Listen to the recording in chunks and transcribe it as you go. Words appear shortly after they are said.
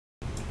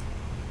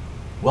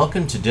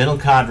Welcome to Dental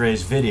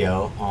Cadre's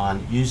video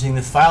on using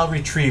the file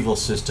retrieval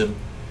system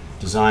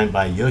designed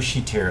by Yoshi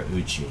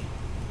Terauchi.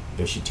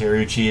 Yoshi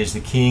Terauchi is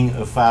the king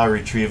of file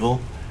retrieval.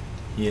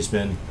 He has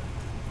been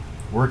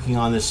working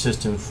on this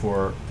system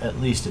for at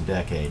least a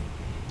decade.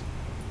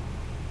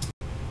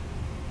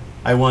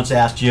 I once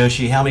asked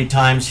Yoshi how many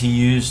times he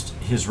used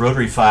his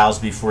rotary files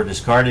before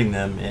discarding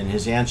them, and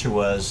his answer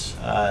was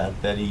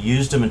that he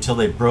used them until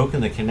they broke in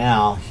the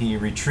canal. He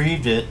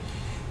retrieved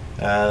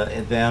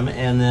them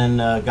and then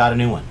got a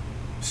new one.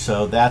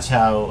 So that's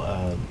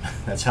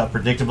how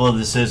predictable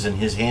this is in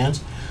his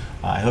hands.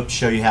 I hope to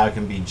show you how it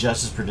can be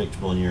just as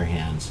predictable in your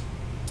hands.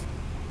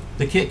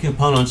 The kit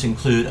components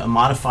include a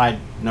modified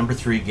number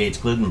 3 Gates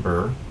Glidden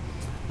burr,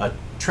 a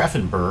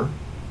Treffen burr,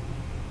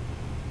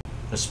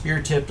 a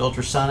spear-tipped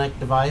ultrasonic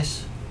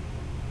device,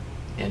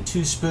 and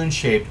 2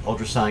 spoon-shaped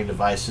ultrasonic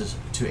devices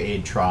to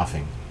aid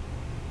troughing.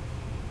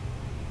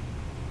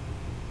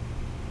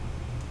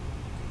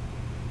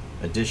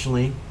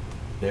 Additionally,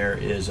 there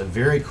is a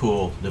very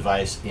cool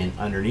device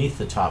underneath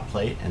the top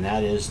plate, and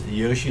that is the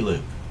Yoshi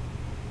Loop.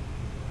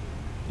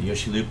 The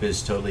Yoshi Loop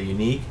is totally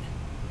unique,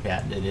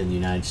 patented in the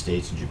United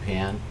States and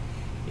Japan,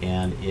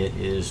 and it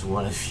is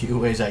one of the few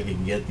ways I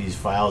can get these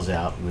files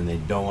out when they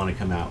don't want to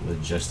come out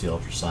with just the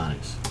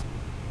ultrasonics.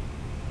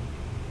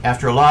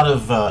 After a lot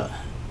of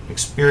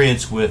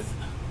experience with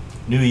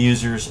new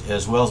users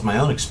as well as my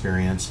own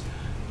experience,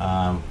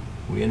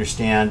 we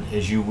understand,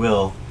 as you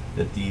will,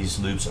 that these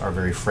loops are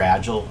very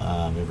fragile.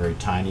 They're very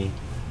tiny.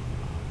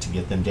 To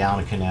get them down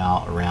a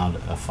canal around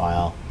a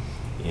file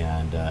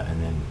and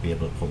then be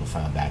able to pull the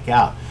file back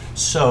out.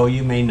 So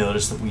you may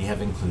notice that we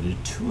have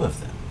included 2 of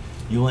them.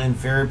 You will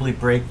invariably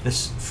break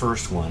this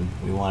first one.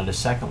 We wanted a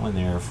second one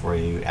there for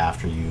you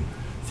after you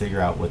figure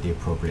out what the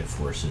appropriate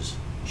forces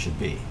should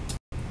be.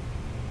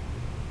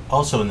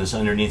 Also in this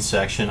underneath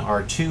section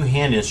are 2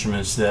 hand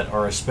instruments that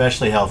are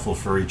especially helpful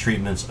for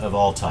retreatments of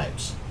all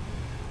types.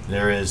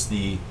 There is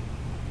the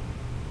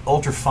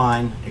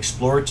ultrafine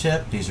explorer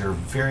tip. These are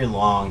very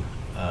long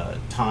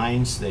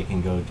tines. They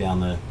can go down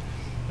the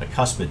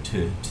cuspid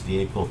to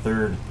the apical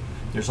third.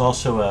 There's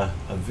also a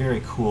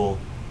very cool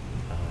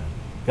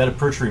gutta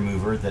perch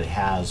remover that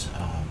has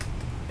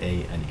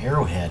an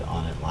arrowhead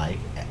on it,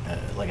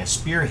 like a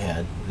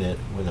spearhead, that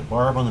with a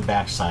barb on the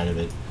back side of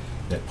it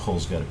that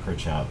pulls gutta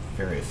perch out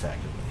very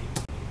effectively.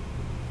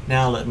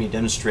 Now let me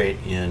demonstrate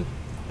in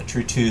a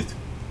true tooth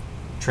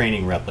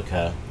training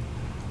replica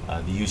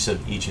the use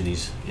of each of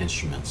these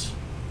instruments.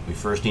 We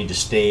first need to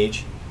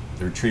stage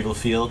the retrieval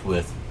field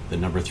with the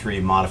number 3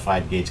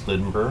 modified Gates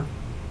Glidden burr.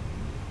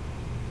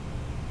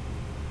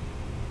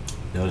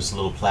 Notice a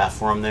little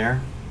platform there.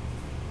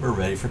 We're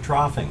ready for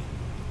troughing.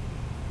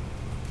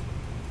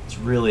 It's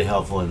really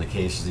helpful in the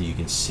cases that you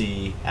can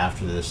see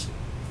after this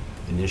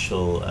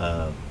initial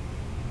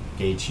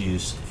Gates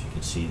use, if you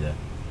can see the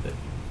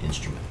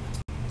instrument.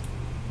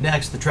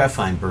 Next, the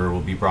Treffen burr will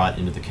be brought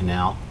into the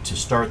canal to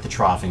start the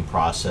troughing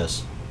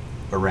process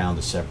around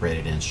the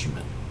separated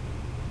instrument.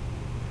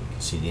 You can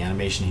see the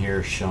animation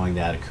here showing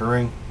that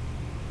occurring.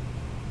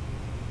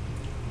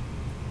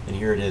 And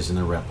here it is in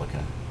the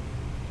replica.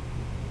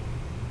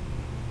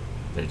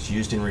 It's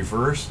used in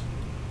reverse,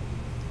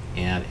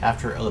 and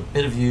after a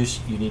bit of use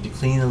you need to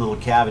clean the little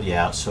cavity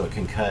out so it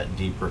can cut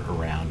deeper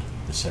around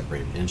the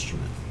separated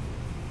instrument.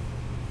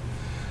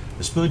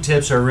 The spoon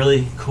tips are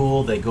really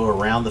cool. They go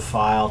around the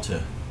file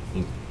to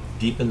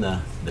deepen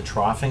the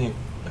troughing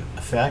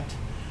effect.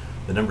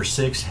 The number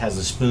 6 has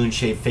a spoon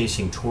shape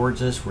facing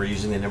towards us. We're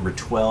using the number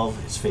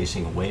 12. It's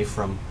facing away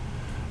from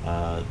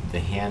the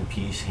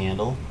handpiece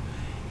handle,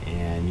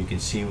 and you can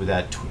see with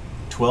that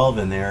 12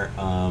 in there,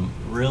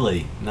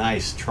 really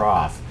nice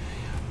trough.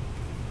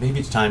 Maybe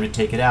it's time to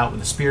take it out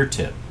with a spear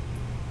tip.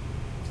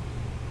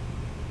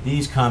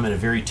 These come in a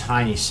very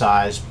tiny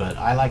size, but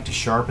I like to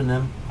sharpen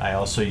them. I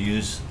also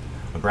use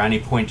a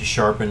brownie point to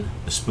sharpen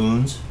the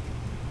spoons,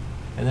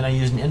 and then I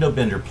use an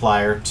endobender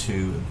plier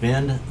to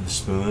bend the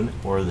spoon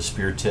or the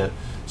spear tip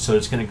so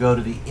it's going to go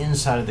to the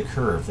inside of the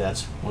curve.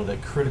 That's one of the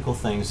critical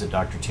things that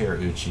Dr.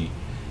 Terauchi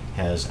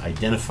has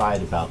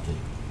identified about the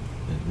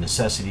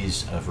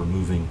necessities of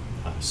removing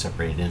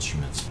separated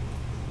instruments.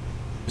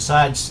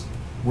 Besides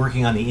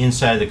working on the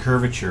inside of the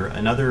curvature,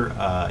 another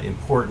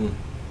important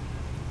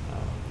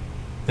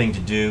thing to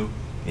do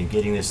in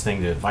getting this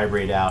thing to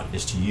vibrate out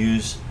is to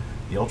use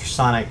the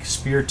ultrasonic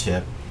spear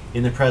tip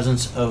in the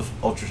presence of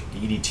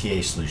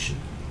EDTA solution.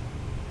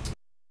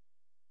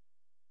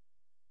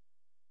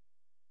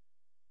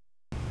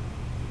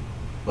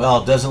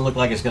 Well, it doesn't look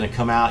like it's going to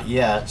come out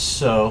yet,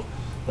 so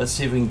let's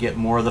see if we can get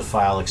more of the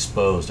file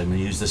exposed. I'm going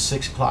to use the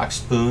 6 o'clock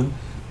spoon.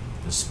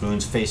 The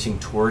spoon's facing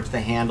towards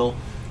the handle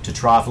to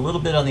trough a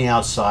little bit on the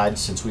outside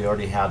since we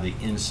already have the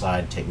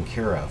inside taken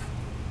care of.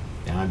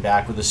 Now I'm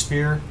back with the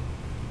spear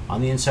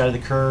on the inside of the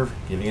curve,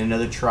 giving it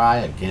another try,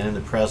 again in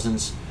the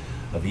presence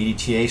of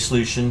EDTA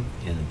solution,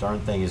 and the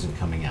darn thing isn't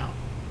coming out.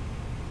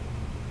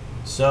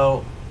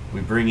 So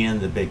we bring in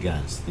the big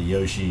guns, the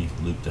Yoshi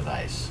Loop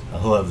device.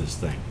 I love this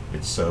thing.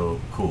 It's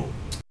so cool.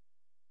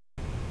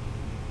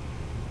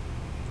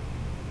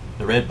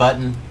 The red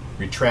button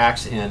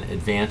retracts and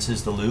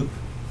advances the loop.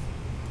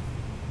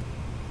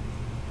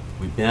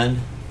 We bend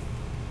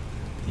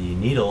the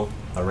needle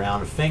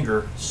around a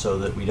finger so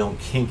that we don't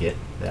kink it.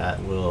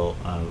 That will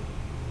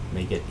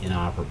make it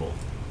inoperable.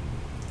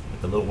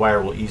 But the little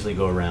wire will easily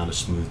go around a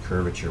smooth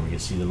curvature. We can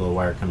see the little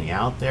wire coming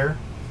out there.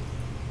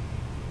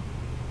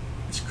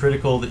 It's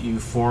critical that you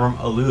form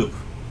a loop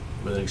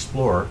with an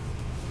Explorer.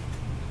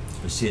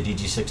 We see a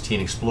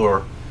DG16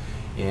 Explorer,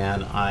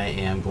 and I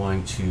am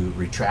going to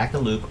retract the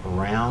loop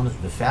around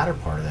the fatter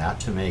part of that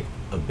to make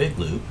a big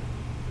loop.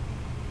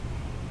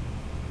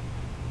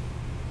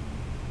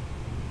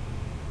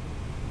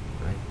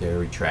 Right there,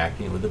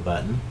 retracting it with the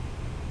button.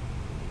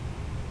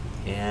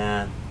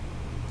 And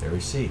there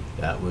we see,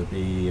 that would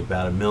be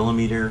about a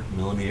millimeter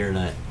and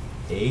an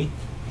eighth.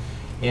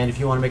 And if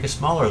you want to make a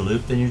smaller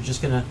loop, then you're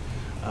just going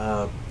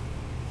to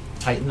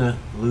tighten the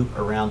loop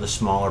around the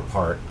smaller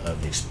part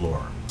of the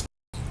Explorer.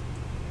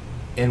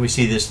 And we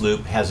see this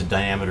loop has a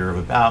diameter of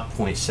about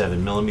 0.7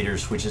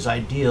 millimeters, which is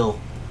ideal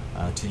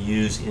to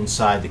use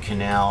inside the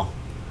canal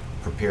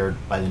prepared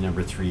by the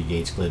number 3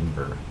 Gates Glidden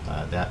burr.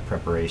 That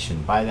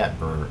preparation by that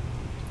burr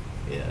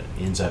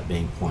ends up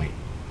being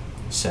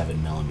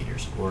 0.7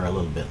 millimeters, or a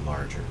little bit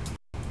larger.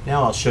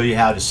 Now I'll show you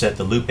how to set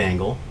the loop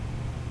angle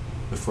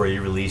before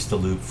you release the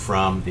loop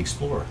from the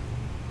Explorer.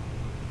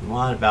 You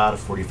want about a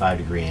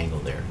 45-degree angle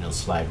there, and it'll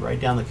slide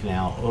right down the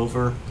canal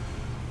over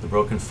the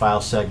broken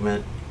file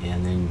segment,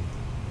 and then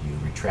you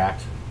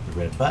retract the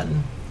red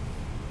button,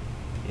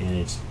 and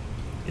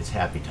it's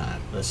happy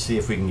time. Let's see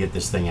if we can get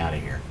this thing out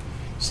of here.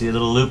 See a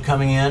little loop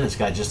coming in? It's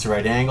got just the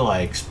right angle.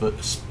 I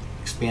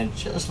expand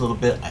just a little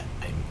bit.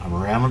 I'm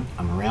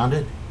around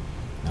it.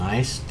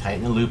 Nice.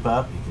 Tighten the loop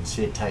up. You can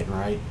see it tighten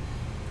right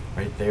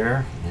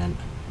there. And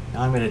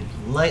now I'm going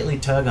to lightly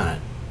tug on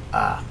it.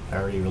 I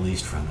already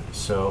released from it.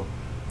 So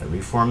I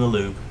reform the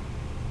loop,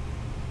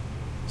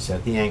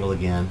 set the angle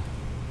again.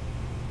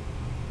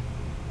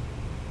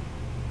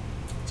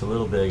 It's a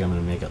little big. I'm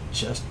going to make it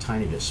just a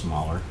tiny bit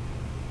smaller.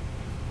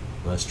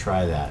 Let's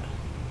try that.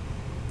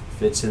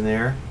 Fits in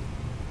there.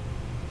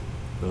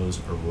 Goes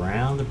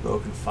around the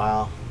broken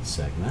file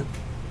segment.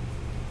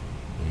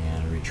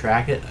 And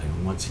retract it.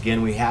 And once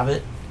again we have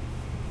it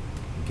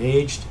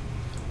engaged,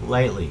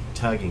 lightly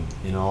tugging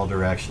in all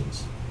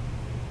directions.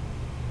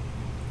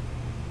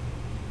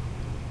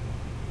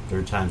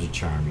 Third time's a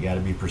charm. You got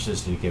to be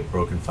persistent to get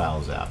broken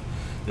files out.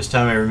 This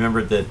time I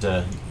remembered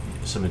that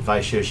some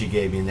advice Yoshi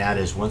gave me, and that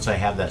is once I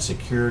have that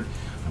secured,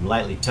 I'm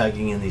lightly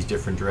tugging in these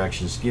different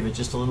directions. Give it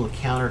just a little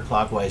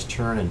counterclockwise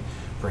turn and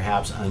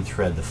perhaps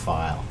unthread the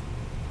file.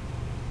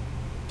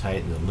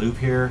 Tighten the loop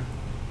here.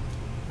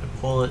 I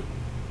pull it,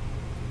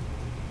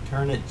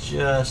 turn it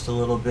just a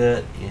little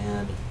bit,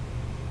 and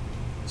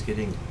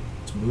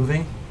it's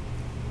moving.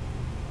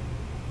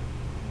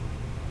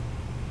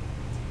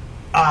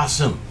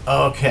 Awesome.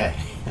 Okay.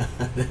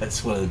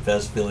 That's one of the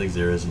best feelings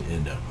there is in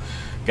Endo.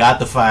 Got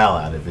the file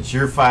out. If it's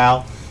your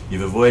file,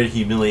 you've avoided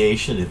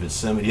humiliation. If it's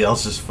somebody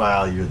else's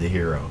file, you're the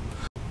hero.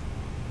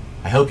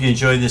 I hope you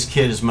enjoyed this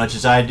kit as much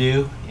as I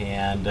do,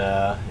 and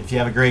if you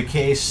have a great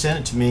case, send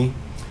it to me.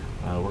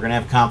 We're going to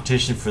have a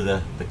competition for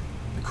the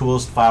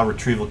coolest file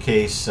retrieval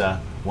case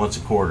once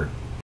a quarter.